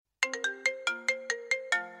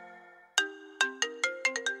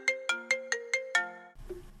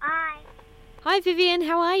Hi Vivian,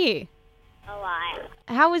 how are you? Alright.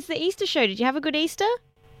 How was the Easter show? Did you have a good Easter?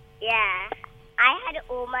 Yeah. I had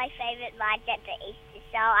all my favourite rides at the Easter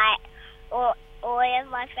show. All of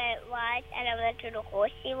my favourite rides, and I went to the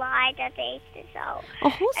horsey ride at the Easter show. A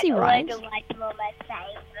horsey and ride? all the rides were my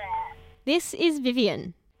favourite. This is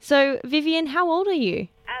Vivian. So Vivian, how old are you?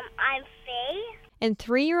 I'm 3. And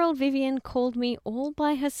 3-year-old Vivian called me all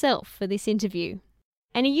by herself for this interview.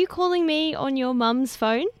 And are you calling me on your mum's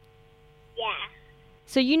phone? Yeah.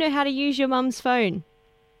 So you know how to use your mum's phone?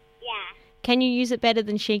 Yeah. Can you use it better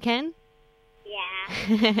than she can?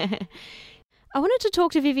 Yeah. I wanted to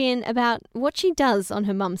talk to Vivian about what she does on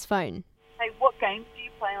her mum's phone. Hey, what games do you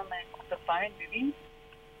play on the phone, Vivian?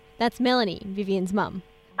 That's Melanie, Vivian's mum.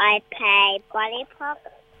 I play Bunny Pop.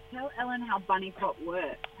 Tell Ellen how Bunny Pop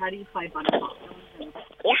works. How do you play Bunny Pop?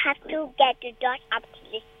 You have to get the dot up to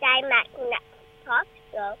the side magnet top,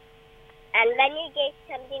 so. And when you get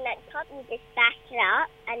something at top, you just back it up,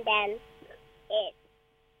 and then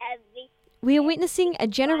We are witnessing a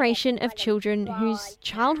generation of children whose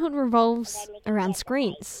childhood revolves around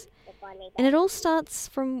screens. And it all starts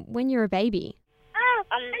from when you're a baby.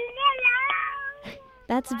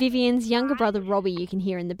 That's Vivian's younger brother Robbie you can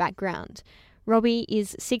hear in the background. Robbie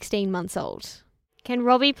is 16 months old. Can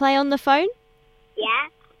Robbie play on the phone? Yeah,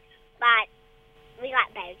 but we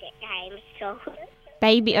got baby games, so.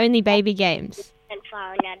 Only baby games. And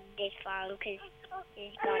phone, not this phone, because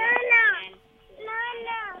he's got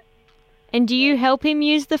No. And do you help him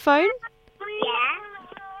use the phone? Yeah,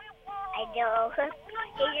 I do.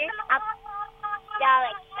 He's just up so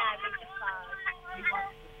excited with the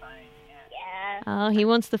phone. Yeah. Oh, he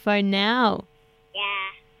wants the phone now. Yeah.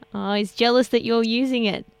 Oh, he's jealous that you're using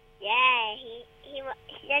it. Yeah, he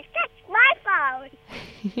says, that's my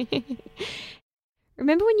phone.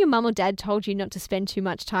 Remember when your mum or dad told you not to spend too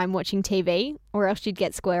much time watching TV or else you'd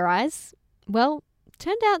get square eyes? Well,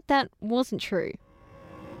 turned out that wasn't true.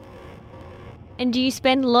 And do you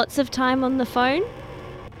spend lots of time on the phone?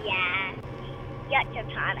 Yeah, lots of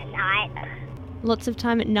time at night. Lots of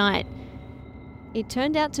time at night. It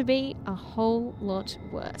turned out to be a whole lot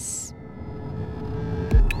worse.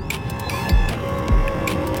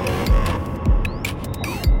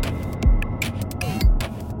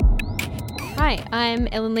 Hi, I'm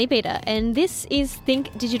Ellen Leabeater, and this is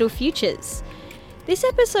Think Digital Futures. This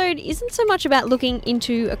episode isn't so much about looking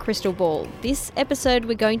into a crystal ball. This episode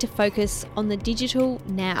we're going to focus on the digital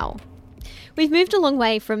now. We've moved a long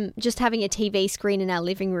way from just having a TV screen in our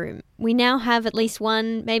living room. We now have at least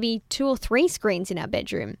 1, maybe 2 or 3 screens in our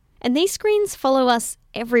bedroom. And these screens follow us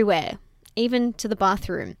everywhere, even to the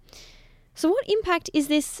bathroom. So what impact is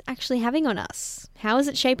this actually having on us? How is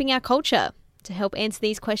it shaping our culture? To help answer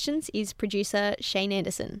these questions is producer Shane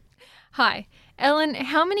Anderson. Hi. Ellen,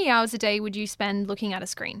 how many hours a day would you spend looking at a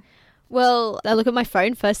screen? Well, I look at my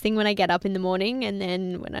phone first thing when I get up in the morning, and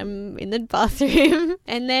then when I'm in the bathroom,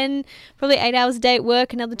 and then probably 8 hours a day at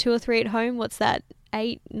work, another 2 or 3 at home. What's that?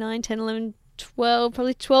 8, 9, 10, 11, 12,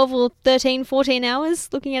 probably 12 or 13, 14 hours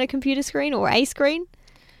looking at a computer screen or a screen.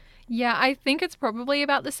 Yeah, I think it's probably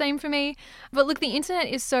about the same for me. But look, the internet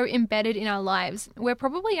is so embedded in our lives, we're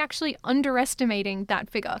probably actually underestimating that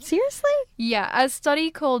figure. Seriously? Yeah, a study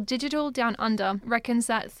called Digital Down Under reckons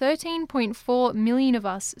that 13.4 million of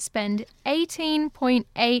us spend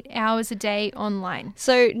 18.8 hours a day online.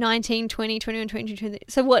 So 19, 20, 21, 22, 23.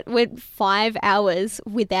 So what, we're 5 hours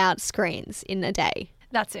without screens in a day?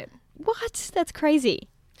 That's it. What? That's crazy.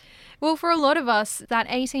 Well, for a lot of us, that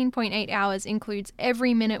 18.8 hours includes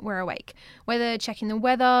every minute we're awake, whether checking the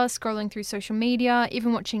weather, scrolling through social media,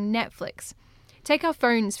 even watching Netflix. Take our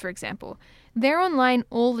phones, for example. They're online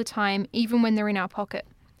all the time, even when they're in our pocket.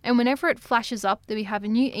 And whenever it flashes up that we have a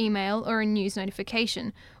new email or a news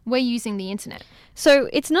notification, we're using the internet. So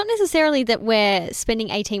it's not necessarily that we're spending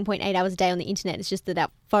 18.8 hours a day on the internet, it's just that our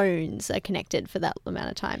phones are connected for that amount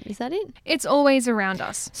of time. Is that it? It's always around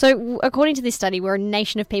us. So according to this study, we're a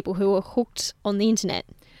nation of people who are hooked on the internet.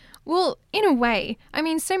 Well, in a way. I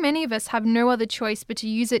mean, so many of us have no other choice but to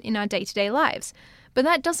use it in our day-to-day lives. But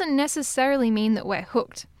that doesn't necessarily mean that we're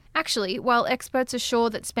hooked. Actually, while experts are sure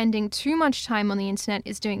that spending too much time on the internet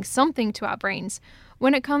is doing something to our brains,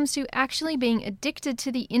 when it comes to actually being addicted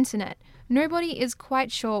to the internet, nobody is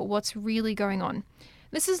quite sure what's really going on.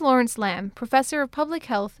 This is Lawrence Lamb, Professor of Public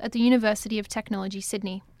Health at the University of Technology,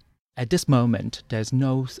 Sydney. At this moment, there's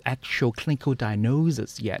no actual clinical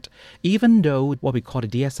diagnosis yet, even though what we call the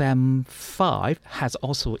DSM-5 has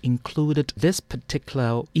also included this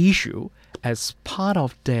particular issue as part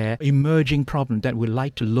of their emerging problem that we'd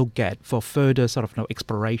like to look at for further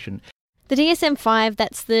exploration. The DSM-5,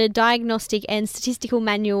 that's the Diagnostic and Statistical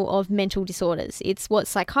Manual of Mental Disorders. It's what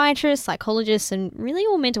psychiatrists, psychologists, and really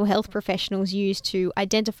all mental health professionals use to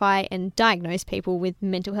identify and diagnose people with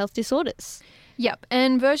mental health disorders. Yep,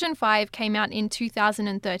 and version 5 came out in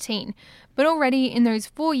 2013, but already in those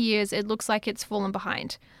 4 years it looks like it's fallen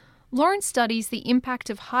behind. Lawrence studies the impact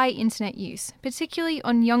of high internet use, particularly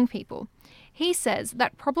on young people. He says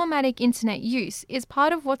that problematic internet use is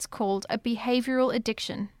part of what's called a behavioural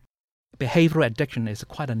addiction. Behavioral addiction is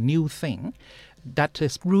quite a new thing that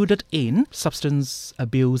is rooted in substance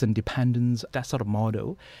abuse and dependence, that sort of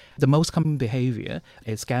model. The most common behavior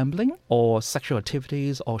is gambling or sexual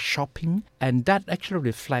activities or shopping, and that actually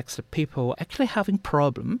reflects the people actually having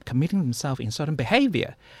problem committing themselves in certain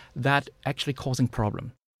behavior that actually causing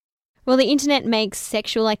problem. Well, the internet makes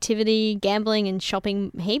sexual activity, gambling and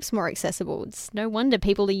shopping heaps more accessible. It's no wonder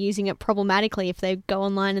people are using it problematically if they go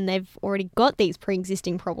online and they've already got these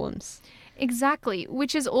pre-existing problems. Exactly,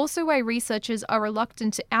 which is also why researchers are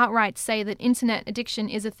reluctant to outright say that internet addiction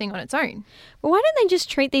is a thing on its own. But why don't they just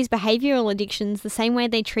treat these behavioural addictions the same way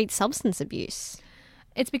they treat substance abuse?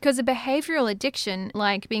 It's because a behavioural addiction,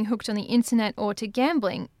 like being hooked on the internet or to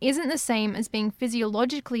gambling, isn't the same as being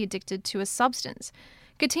physiologically addicted to a substance.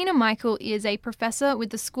 Katina Michael is a professor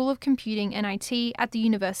with the School of Computing and IT at the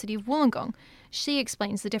University of Wollongong. She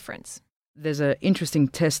explains the difference. There's an interesting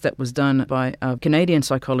test that was done by a Canadian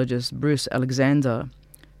psychologist, Bruce Alexander,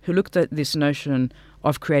 who looked at this notion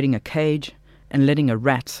of creating a cage and letting a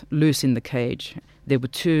rat loose in the cage. There were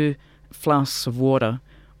 2 flasks of water.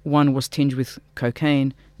 One was tinged with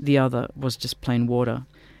cocaine, the other was just plain water.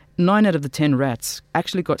 9 out of the 10 rats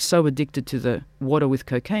actually got so addicted to the water with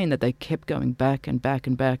cocaine that they kept going back and back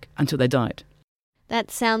and back until they died.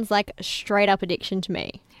 That sounds like a straight-up addiction to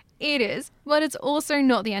me. It is, but it's also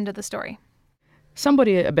not the end of the story.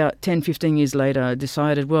 Somebody about 10, 15 years later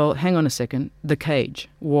decided, well, hang on a second, the cage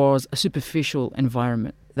was a superficial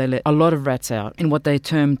environment. They let a lot of rats out in what they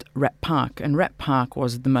termed Rat Park. And Rat Park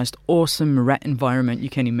was the most awesome rat environment you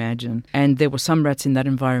can imagine. And there were some rats in that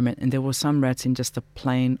environment and there were some rats in just a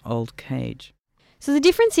plain old cage. So the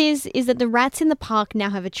difference is that the rats in the park now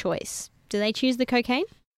have a choice. Do they choose the cocaine?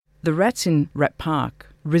 The rats in Rat Park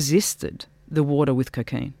resisted the water with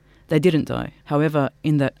cocaine. They didn't die. However,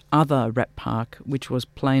 in that other rat park, which was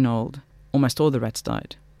plain old, almost all the rats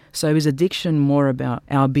died. So is addiction more about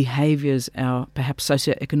our behaviours, our perhaps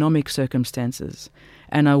socioeconomic circumstances?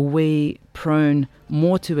 And are we prone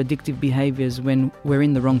more to addictive behaviours when we're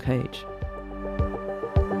in the wrong cage?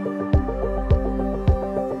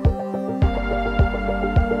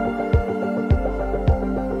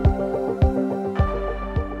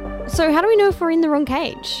 So how do we know if we're in the wrong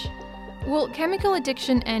cage? Well, chemical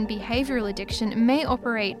addiction and behavioural addiction may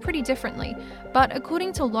operate pretty differently, but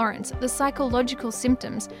according to Lawrence, the psychological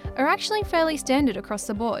symptoms are actually fairly standard across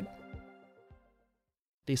the board.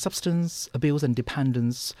 The substance abuse and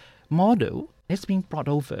dependence model is being brought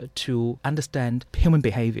over to understand human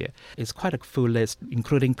behavior. It's quite a full list,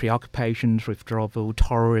 including preoccupations, withdrawal,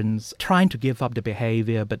 tolerance, trying to give up the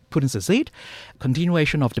behavior but couldn't succeed,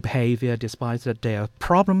 continuation of the behavior despite that there are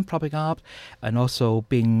problems popping up, and also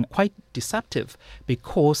being quite deceptive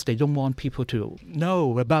because they don't want people to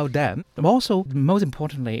know about them. And also, most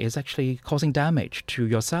importantly, is actually causing damage to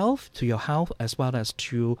yourself, to your health, as well as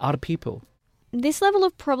to other people. This level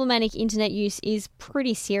of problematic internet use is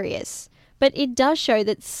pretty serious. But it does show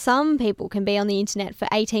that some people can be on the internet for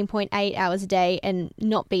 18.8 hours a day and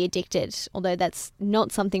not be addicted, although that's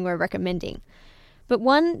not something we're recommending. But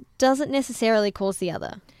one doesn't necessarily cause the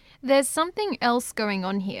other. There's something else going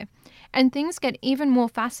on here, and things get even more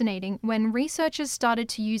fascinating when researchers started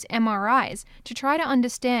to use MRIs to try to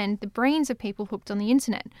understand the brains of people hooked on the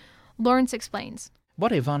internet. Lawrence explains. What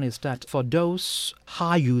they found is that for those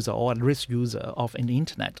high user or risk user of an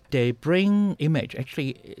internet, their brain image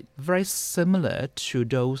actually very similar to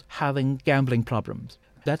those having gambling problems.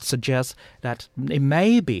 That suggests that it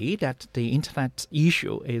may be that the internet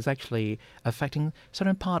issue is actually affecting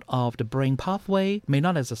certain part of the brain pathway, may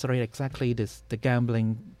not necessarily exactly the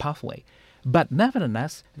gambling pathway. But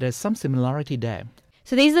nevertheless, there's some similarity there.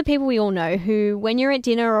 So these are the people we all know who, when you're at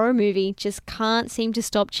dinner or a movie, just can't seem to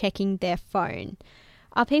stop checking their phone.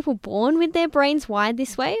 Are people born with their brains wired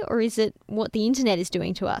this way, or is it what the internet is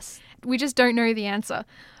doing to us? We just don't know the answer.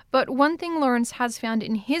 But one thing Lawrence has found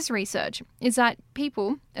in his research is that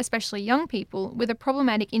people, especially young people, with a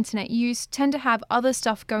problematic internet use tend to have other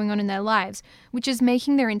stuff going on in their lives, which is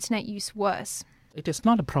making their internet use worse. It is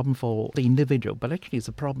not a problem for the individual, but actually it's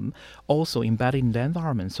a problem also embedded in the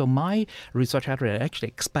environment. So my research area actually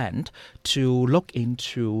expand to look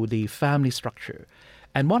into the family structure.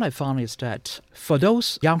 And what I found is that for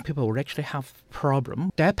those young people who actually have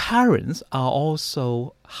problem, their parents are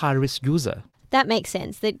also high-risk user. That makes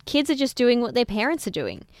sense, that kids are just doing what their parents are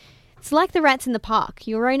doing. It's like the rats in the park.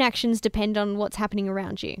 Your own actions depend on what's happening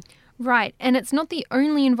around you. Right, and it's not the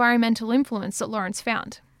only environmental influence that Lawrence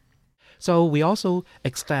found. So we also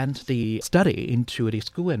extend the study into the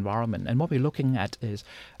school environment, and what we're looking at is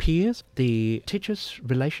peers, the teacher's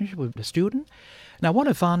relationship with the student. Now, what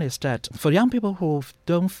I found is that for young people who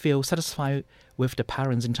don't feel satisfied with the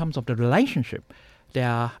parents in terms of the relationship, they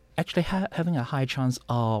are actually having a high chance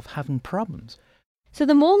of having problems. So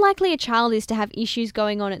the more likely a child is to have issues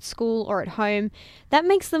going on at school or at home, that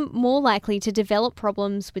makes them more likely to develop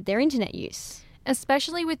problems with their internet use.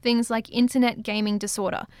 Especially with things like internet gaming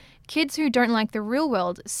disorder. Kids who don't like the real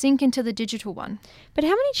world sink into the digital one. But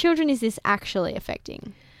how many children is this actually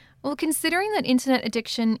affecting? Well, considering that internet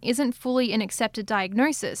addiction isn't fully an accepted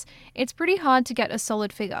diagnosis, it's pretty hard to get a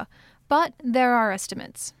solid figure. But there are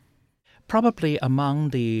estimates. Probably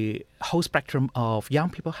among the whole spectrum of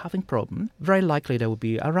young people having problems, very likely there will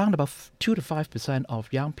be around about 2 to 5%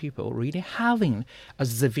 of young people really having a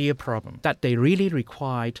severe problem that they really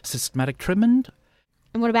require systematic treatment.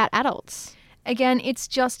 And what about adults? Again, it's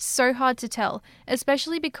just so hard to tell,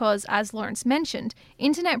 especially because, as Lawrence mentioned,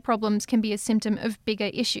 internet problems can be a symptom of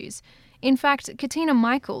bigger issues. In fact, Katina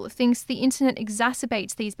Michael thinks the internet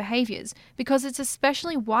exacerbates these behaviours because it's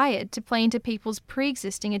especially wired to play into people's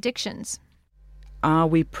pre-existing addictions. Are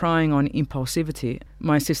we prying on impulsivity?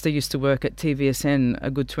 My sister used to work at TVSN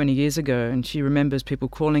a good 20 years ago, and she remembers people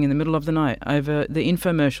calling in the middle of the night over the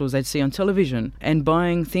infomercials they'd see on television and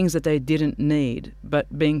buying things that they didn't need,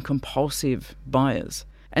 but being compulsive buyers.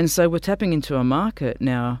 And so we're tapping into a market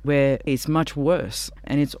now where it's much worse,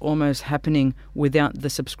 and it's almost happening without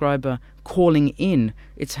the subscriber calling in.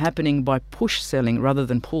 It's happening by push selling rather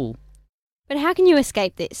than pull. But how can you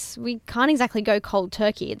escape this? We can't exactly go cold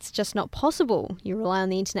turkey. It's just not possible. You rely on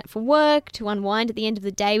the internet for work, to unwind at the end of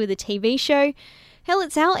the day with a TV show. Hell,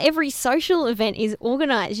 it's how every social event is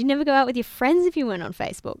organised. You never go out with your friends if you weren't on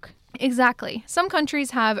Facebook. Exactly. Some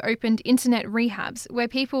countries have opened internet rehabs where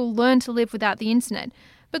people learn to live without the internet.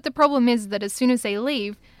 But the problem is that as soon as they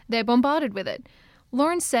leave, they're bombarded with it.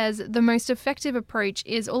 Lawrence says the most effective approach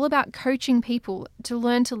is all about coaching people to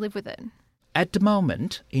learn to live with it. At the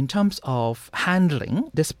moment, in terms of handling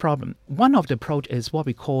this problem, one of the approach is what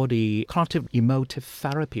we call the cognitive emotive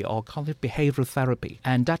therapy or cognitive behavioral therapy.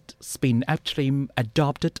 And that's been actually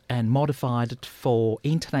adopted and modified for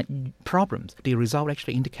internet problems. The result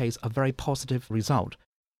actually indicates a very positive result.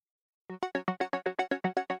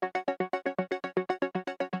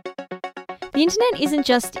 The internet isn't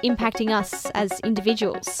just impacting us as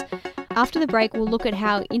individuals. After the break, we'll look at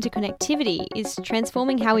how interconnectivity is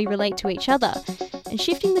transforming how we relate to each other and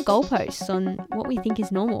shifting the goalposts on what we think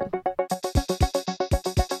is normal.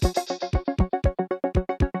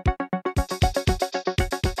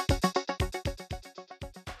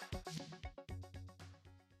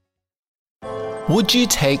 Would you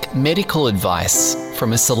take medical advice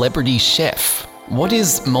from a celebrity chef? What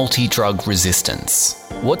is multi-drug resistance?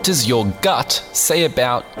 What does your gut say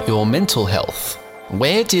about your mental health?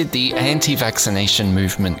 Where did the anti-vaccination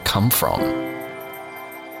movement come from?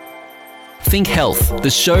 Think Health, the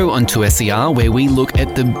show on 2SER where we look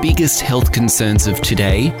at the biggest health concerns of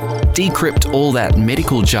today, decrypt all that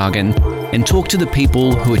medical jargon, and talk to the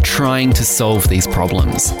people who are trying to solve these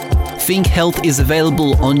problems. Think Health is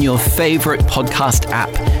available on your favourite podcast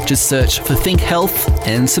app. Just search for Think Health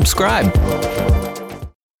and subscribe.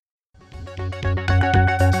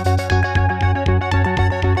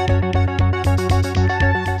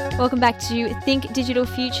 Welcome back to Think Digital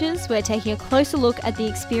Futures. We're taking a closer look at the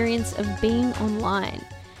experience of being online.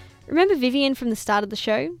 Remember Vivian from the start of the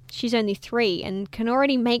show? She's only 3 and can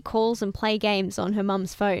already make calls and play games on her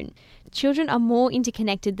mum's phone. Children are more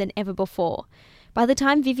interconnected than ever before. By the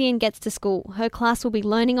time Vivian gets to school, her class will be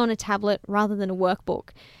learning on a tablet rather than a workbook.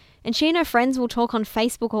 And she and her friends will talk on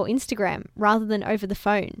Facebook or Instagram rather than over the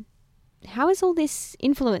phone. How is all this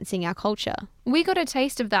influencing our culture? We got a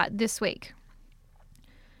taste of that this week.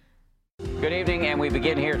 Good evening, and we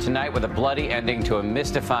begin here tonight with a bloody ending to a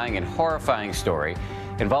mystifying and horrifying story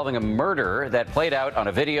involving a murder that played out on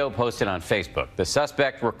a video posted on Facebook. The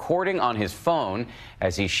suspect recording on his phone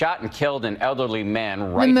as he shot and killed an elderly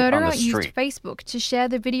man right on the street. The murderer used Facebook to share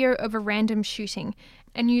the video of a random shooting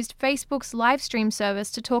and used Facebook's live stream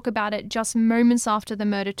service to talk about it just moments after the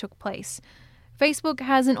murder took place. Facebook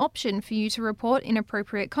has an option for you to report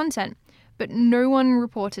inappropriate content, but no one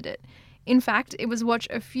reported it. In fact, it was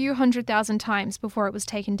watched a few 100,000 times before it was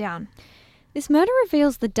taken down. This murder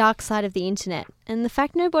reveals the dark side of the internet, and the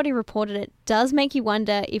fact nobody reported it does make you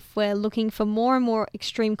wonder if we're looking for more and more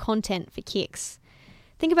extreme content for kicks.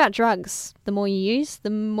 Think about drugs. The more you use, the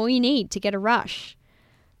more you need to get a rush.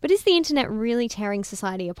 But is the internet really tearing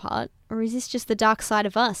society apart, or is this just the dark side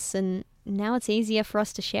of us, and now it's easier for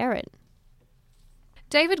us to share it?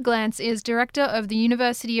 David Glantz is director of the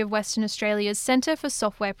University of Western Australia's Centre for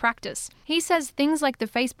Software Practice. He says things like the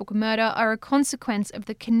Facebook murder are a consequence of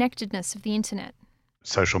the connectedness of the internet.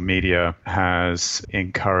 Social media has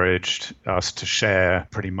encouraged us to share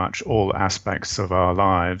pretty much all aspects of our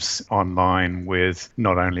lives online with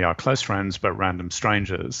not only our close friends but random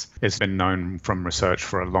strangers. It's been known from research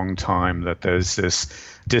for a long time that there's this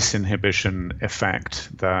disinhibition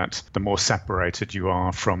effect, that the more separated you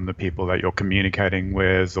are from the people that you're communicating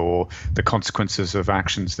with or the consequences of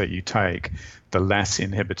actions that you take, the less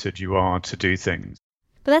inhibited you are to do things.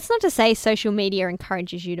 But that's not to say social media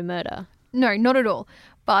encourages you to murder. No, not at all.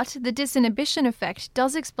 But the disinhibition effect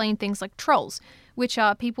does explain things like trolls, which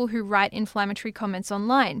are people who write inflammatory comments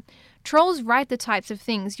online. Trolls write the types of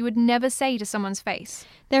things you would never say to someone's face.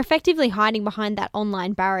 They're effectively hiding behind that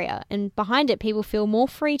online barrier, and behind it people feel more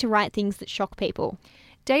free to write things that shock people.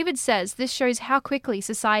 David says this shows how quickly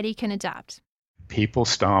society can adapt. People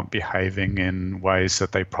start behaving in ways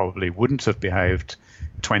that they probably wouldn't have behaved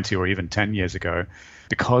 20 or even 10 years ago,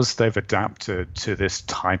 because they've adapted to this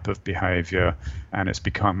type of behaviour and it's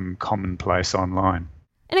become commonplace online.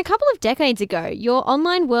 And a couple of decades ago, your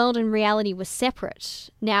online world and reality were separate.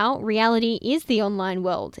 Now, reality is the online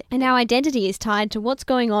world, and our identity is tied to what's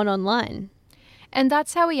going on online. And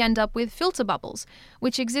that's how we end up with filter bubbles,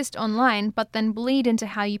 which exist online but then bleed into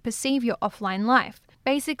how you perceive your offline life.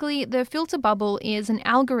 Basically, the filter bubble is an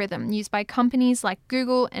algorithm used by companies like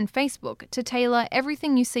Google and Facebook to tailor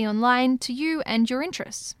everything you see online to you and your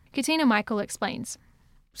interests. Katina Michael explains.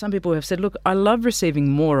 Some people have said, look, I love receiving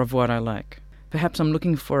more of what I like. Perhaps I'm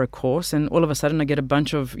looking for a course and all of a sudden I get a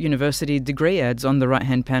bunch of university degree ads on the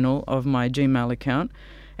right-hand panel of my Gmail account.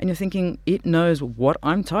 And you're thinking, it knows what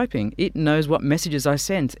I'm typing. It knows what messages I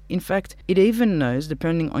sent. In fact, it even knows,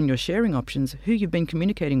 depending on your sharing options, who you've been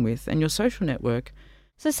communicating with and your social network.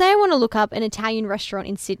 So say I want to look up an Italian restaurant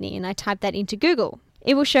in Sydney and I type that into Google.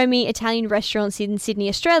 It will show me Italian restaurants in Sydney,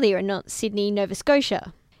 Australia and not Sydney, Nova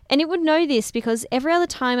Scotia. And it would know this because every other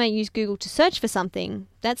time I use Google to search for something,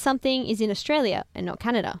 that something is in Australia and not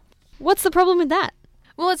Canada. What's the problem with that?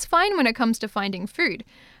 Well, it's fine when it comes to finding food,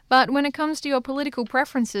 but when it comes to your political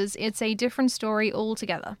preferences, it's a different story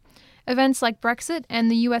altogether. Events like Brexit and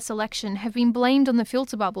the US election have been blamed on the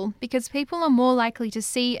filter bubble because people are more likely to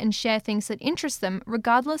see and share things that interest them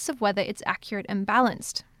regardless of whether it's accurate and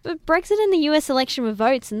balanced. But Brexit and the US election were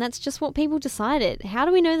votes, and that's just what people decided. How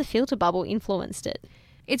do we know the filter bubble influenced it?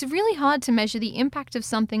 It's really hard to measure the impact of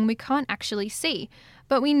something we can't actually see,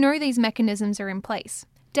 but we know these mechanisms are in place.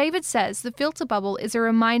 David says the filter bubble is a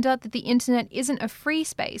reminder that the internet isn't a free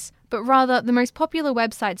space, but rather the most popular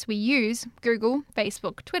websites we use, Google,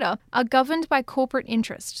 Facebook, Twitter, are governed by corporate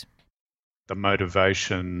interest. The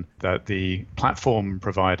motivation that the platform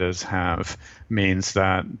providers have means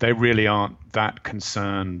that they really aren't that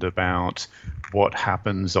concerned about what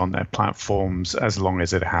happens on their platforms as long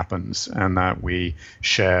as it happens and that we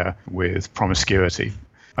share with promiscuity.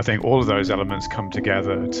 I think all of those elements come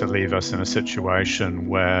together to leave us in a situation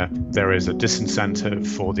where there is a disincentive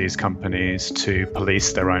for these companies to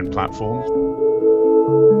police their own platform.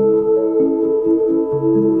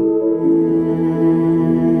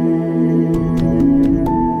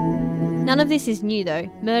 None of this is new though.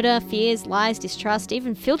 Murder, fears, lies, distrust,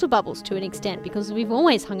 even filter bubbles to an extent, because we've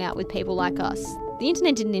always hung out with people like us. The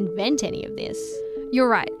internet didn't invent any of this. You're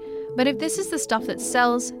right. But if this is the stuff that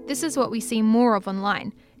sells, this is what we see more of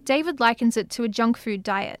online. David likens it to a junk food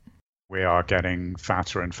diet. We are getting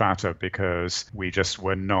fatter and fatter because we just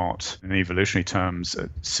were not, in evolutionary terms,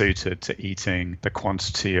 suited to eating the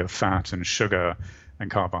quantity of fat and sugar and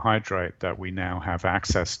carbohydrate that we now have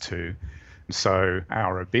access to. So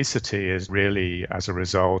our obesity is really as a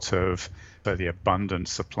result of the abundant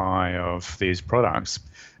supply of these products,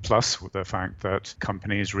 plus the fact that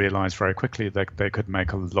companies realized very quickly that they could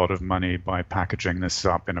make a lot of money by packaging this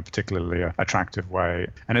up in a particularly attractive way.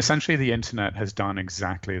 And essentially the internet has done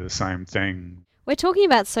exactly the same thing. We're talking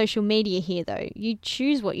about social media here though. You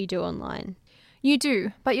choose what you do online. You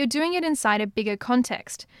do, but you're doing it inside a bigger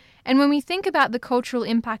context. And when we think about the cultural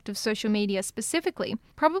impact of social media specifically,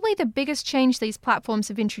 probably the biggest change these platforms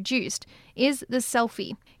have introduced is the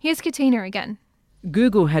selfie. Here's Katina again.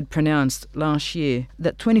 Google had pronounced last year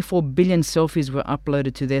that 24 billion selfies were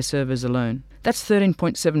uploaded to their servers alone. That's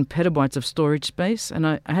 13.7 petabytes of storage space, and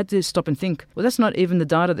I had to stop and think, well, that's not even the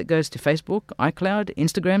data that goes to Facebook, iCloud,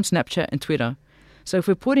 Instagram, Snapchat, and Twitter. So if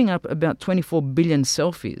we're putting up about 24 billion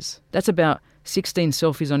selfies, that's about 16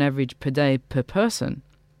 selfies on average per day per person.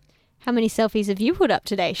 How many selfies have you put up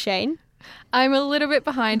today, Shane? I'm a little bit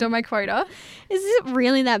behind on my quota. Is it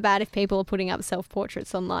really that bad if people are putting up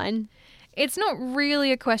self-portraits online? It's not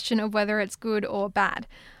really a question of whether it's good or bad,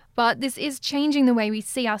 but this is changing the way we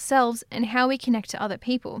see ourselves and how we connect to other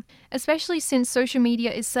people, especially since social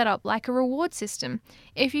media is set up like a reward system.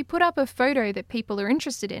 If you put up a photo that people are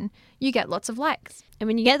interested in, you get lots of likes. And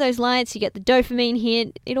when you get those likes, you get the dopamine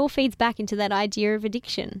hit. It all feeds back into that idea of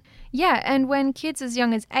addiction. Yeah, and when kids as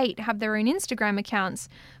young as 8 have their own Instagram accounts,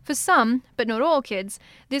 for some, but not all kids,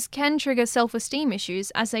 this can trigger self-esteem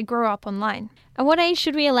issues as they grow up online. At what age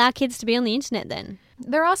should we allow kids to be on the internet then?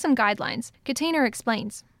 There are some guidelines. Katina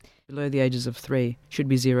explains. Below the ages of 3 should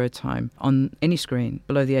be 0 time on any screen.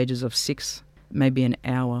 Below the ages of 6, maybe an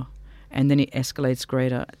hour. And then it escalates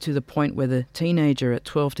greater to the point where the teenager at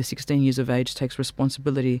 12 to 16 years of age takes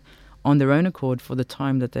responsibility on their own accord for the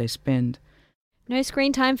time that they spend. No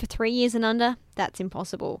screen time for 3 years and under? That's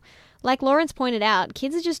impossible. Like Lawrence pointed out,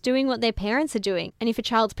 kids are just doing what their parents are doing. And if a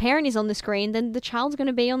child's parent is on the screen, then the child's going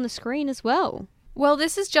to be on the screen as well. Well,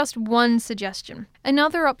 this is just one suggestion.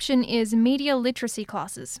 Another option is media literacy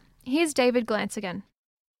classes. Here's David Glantz again.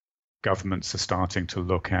 Governments are starting to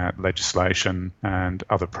look at legislation and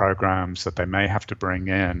other programs that they may have to bring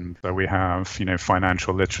in. So we have,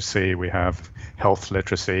 financial literacy, we have health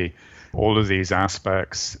literacy, all of these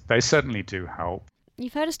aspects, they certainly do help.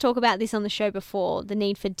 You've heard us talk about this on the show before, the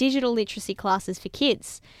need for digital literacy classes for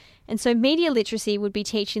kids. And so media literacy would be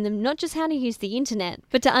teaching them not just how to use the internet,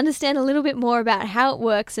 but to understand a little bit more about how it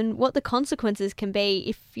works and what the consequences can be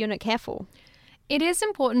if you're not careful. It is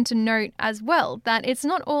important to note as well that it's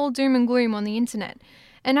not all doom and gloom on the internet.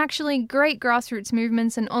 And actually, great grassroots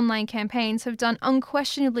movements and online campaigns have done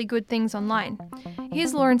unquestionably good things online.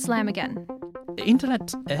 Here's Lawrence Lamb again. The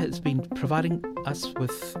internet has been providing us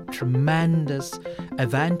with tremendous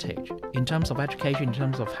advantage in terms of education, in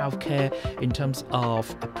terms of healthcare, in terms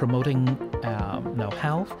of promoting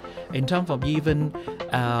health, in terms of even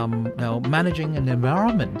managing an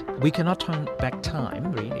environment. We cannot turn back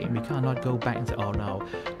time, really. We cannot go back and say, oh no,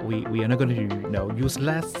 we are not going to use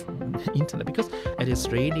less internet, because it is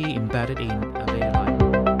really embedded in our daily life.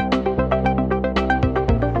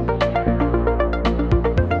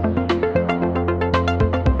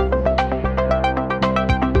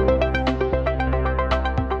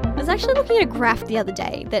 Actually looking at a graph the other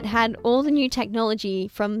day that had all the new technology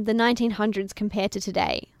from the 1900s compared to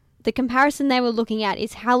today. The comparison they were looking at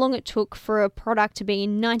is how long it took for a product to be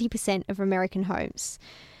in 90% of American homes.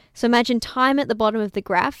 So imagine time at the bottom of the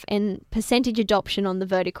graph and percentage adoption on the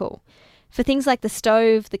vertical. For things like the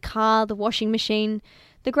stove, the car, the washing machine,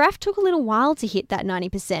 the graph took a little while to hit that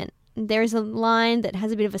 90%. There is a line that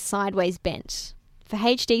has a bit of a sideways bent. For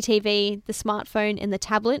HD TV, the smartphone and the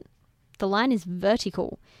tablet, the line is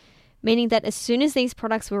vertical, meaning that as soon as these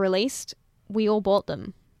products were released, we all bought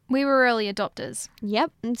them. We were early adopters.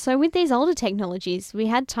 Yep, and so with these older technologies, we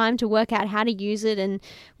had time to work out how to use it and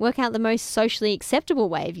work out the most socially acceptable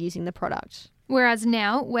way of using the product. Whereas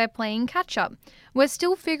now, we're playing catch-up. We're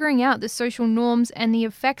still figuring out the social norms and the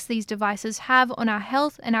effects these devices have on our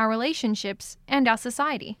health and our relationships and our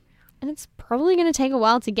society. And it's probably going to take a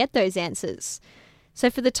while to get those answers. So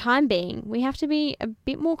for the time being, we have to be a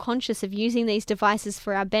bit more conscious of using these devices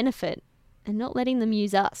for our benefit and not letting them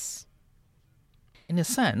use us. In a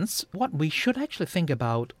sense, what we should actually think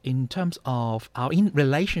about in terms of our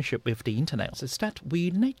relationship with the internet is that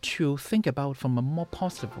we need to think about from a more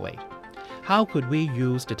positive way. How could we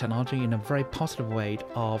use the technology in a very positive way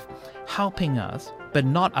of helping us, but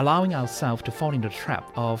not allowing ourselves to fall into the trap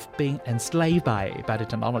of being enslaved by the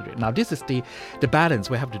technology? Now, this is the balance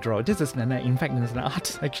we have to draw. This is, in fact, an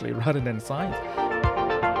art, actually, rather than science.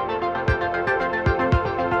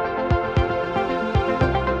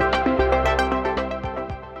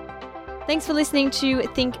 Thanks for listening to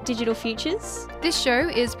Think Digital Futures. This show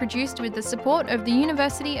is produced with the support of the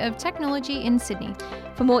University of Technology in Sydney.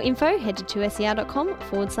 For more info, head to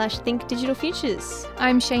 2ser.com/Think Digital Futures.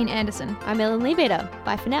 I'm Shane Anderson. I'm Ellen Leabeater.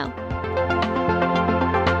 Bye for now.